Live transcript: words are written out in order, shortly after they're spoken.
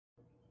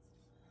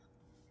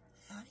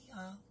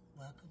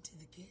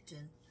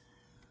kitchen.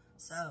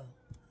 So,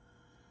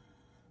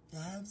 the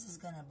hubs is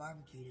going to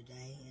barbecue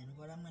today, and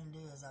what I'm going to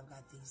do is I've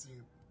got these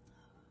here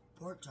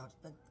pork chops,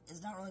 but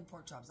it's not really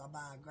pork chops. I'll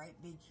buy a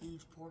great big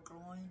huge pork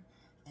loin,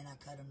 and I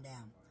cut them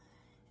down.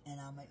 And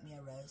I'll make me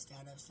a roast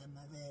out of some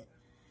of it,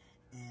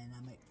 and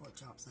I'll make pork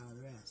chops out of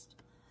the rest.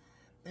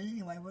 But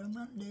anyway, what I'm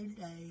going to do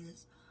today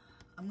is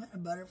I'm going to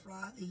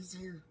butterfly these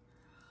here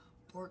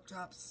pork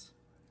chops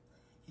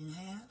in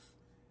half,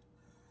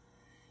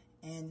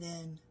 and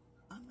then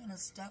I'm going to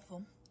stuff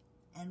them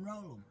and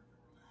roll them.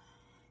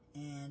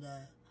 And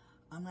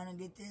I'm going to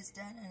get this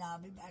done, and I'll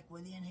be back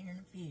with you in here in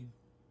a few.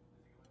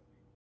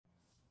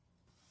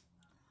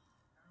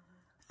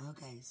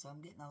 Okay, so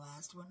I'm getting the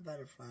last one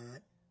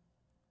butterflied.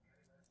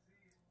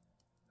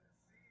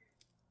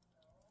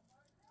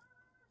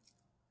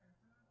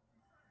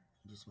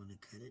 I just want to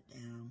cut it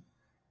down.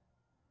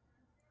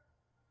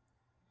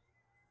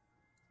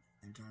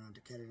 And try not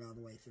to cut it all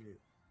the way through.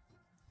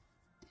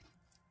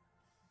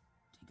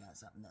 You got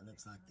something that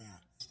looks like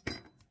that.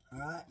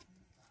 Alright.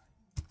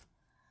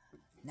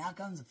 Now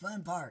comes the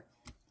fun part.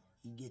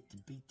 You get to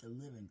beat the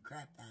living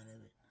crap out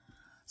of it.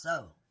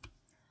 So,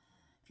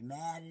 if you're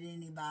mad at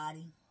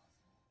anybody,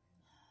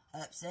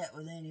 upset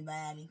with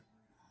anybody,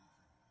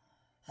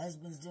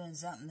 husband's doing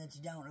something that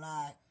you don't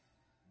like,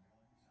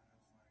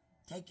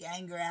 take your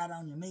anger out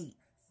on your meat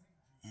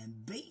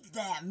and beat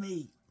that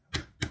meat.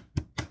 Beat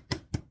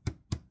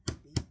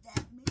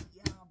that meat,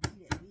 y'all.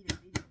 Beat it, beat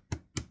it, beat it.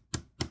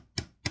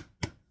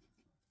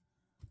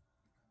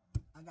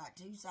 I got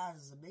two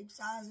sizes, a big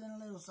size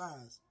and a little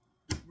size.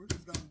 We're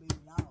just going to beat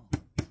it all.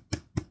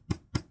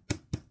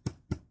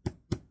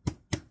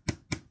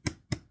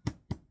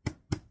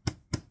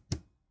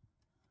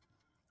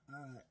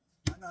 Alright,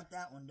 I got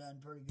that one done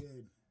pretty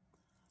good.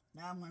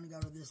 Now I'm going to go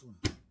to this one.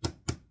 And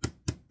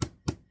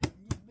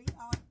just beat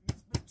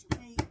your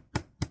meat.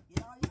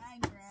 Get all your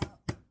anger out.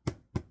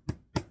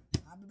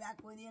 I'll be back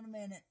with you in a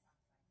minute.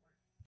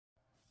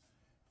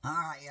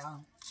 Alright,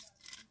 y'all.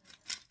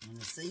 I'm going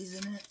to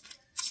season it.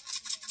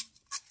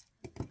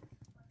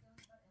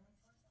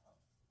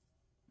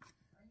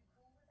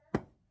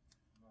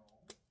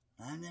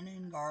 Onion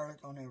and garlic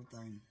on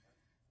everything.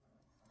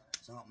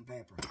 Salt and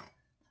pepper.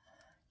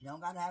 You don't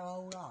got to have a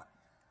whole lot.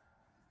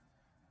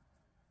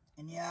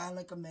 And yeah, I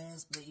look a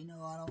mess, but you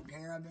know I don't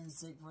care. I've been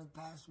sick for the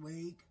past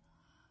week.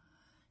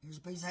 Here's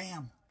a piece of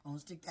ham. I'm going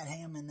to stick that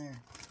ham in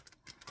there.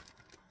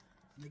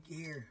 Looky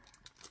here.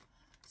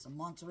 Some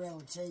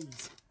mozzarella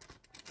cheese.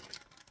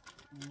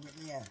 And get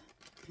me a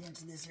pinch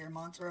of this here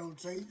mozzarella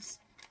cheese.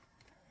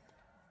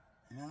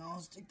 And I'm going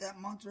to stick that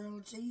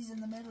mozzarella cheese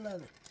in the middle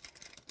of it.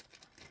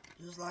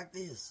 Just like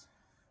this.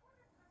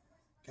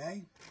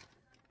 Okay?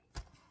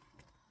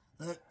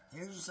 Look,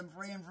 here's some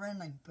free and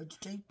friendly. Put your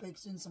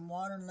toothpicks in some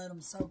water and let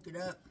them soak it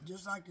up.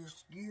 Just like your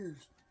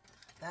skewers.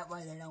 That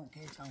way they don't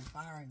catch on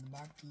fire in the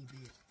barbecue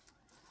pit.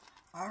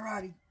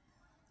 Alrighty.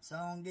 So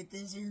I'm going to get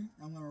this here.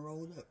 I'm going to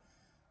roll it up.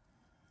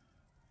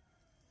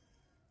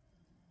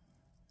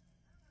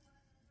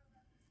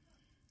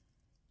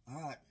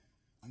 Alright.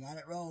 I got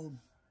it rolled.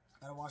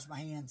 Got to wash my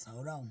hands.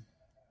 Hold on.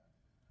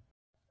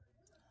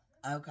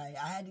 Okay,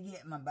 I had to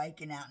get my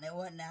bacon out, and it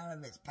wasn't out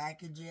of its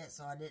package yet,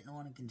 so I didn't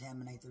want to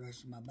contaminate the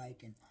rest of my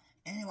bacon.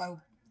 Anyway,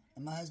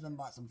 and my husband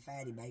bought some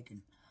fatty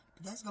bacon.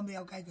 But that's going to be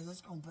okay, because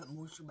that's going to put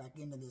moisture back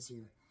into this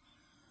here.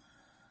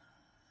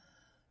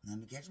 Let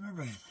me catch my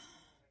breath.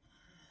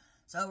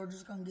 So we're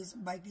just going to get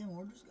some bacon, and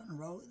we're just going to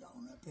roll it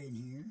on up in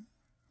here.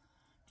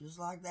 Just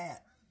like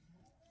that.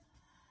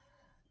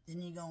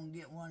 Then you're going to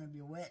get one of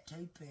your wet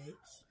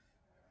toothpicks.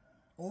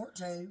 Or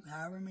two,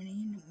 however many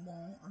you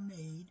want or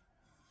need.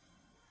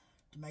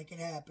 To make it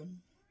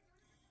happen,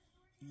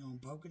 you're going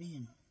to poke it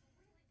in.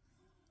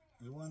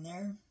 There's one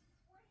there,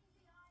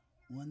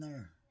 one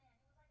there.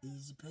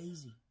 Easy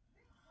peasy.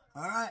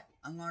 Alright,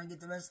 I'm going to get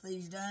the rest of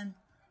these done,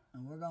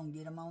 and we're going to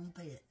get them on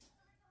the pit.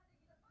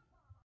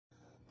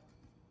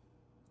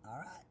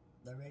 Alright,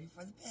 they're ready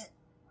for the pit.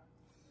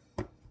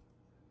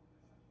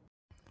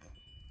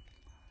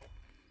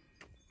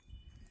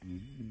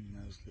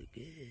 Those look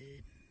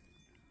good.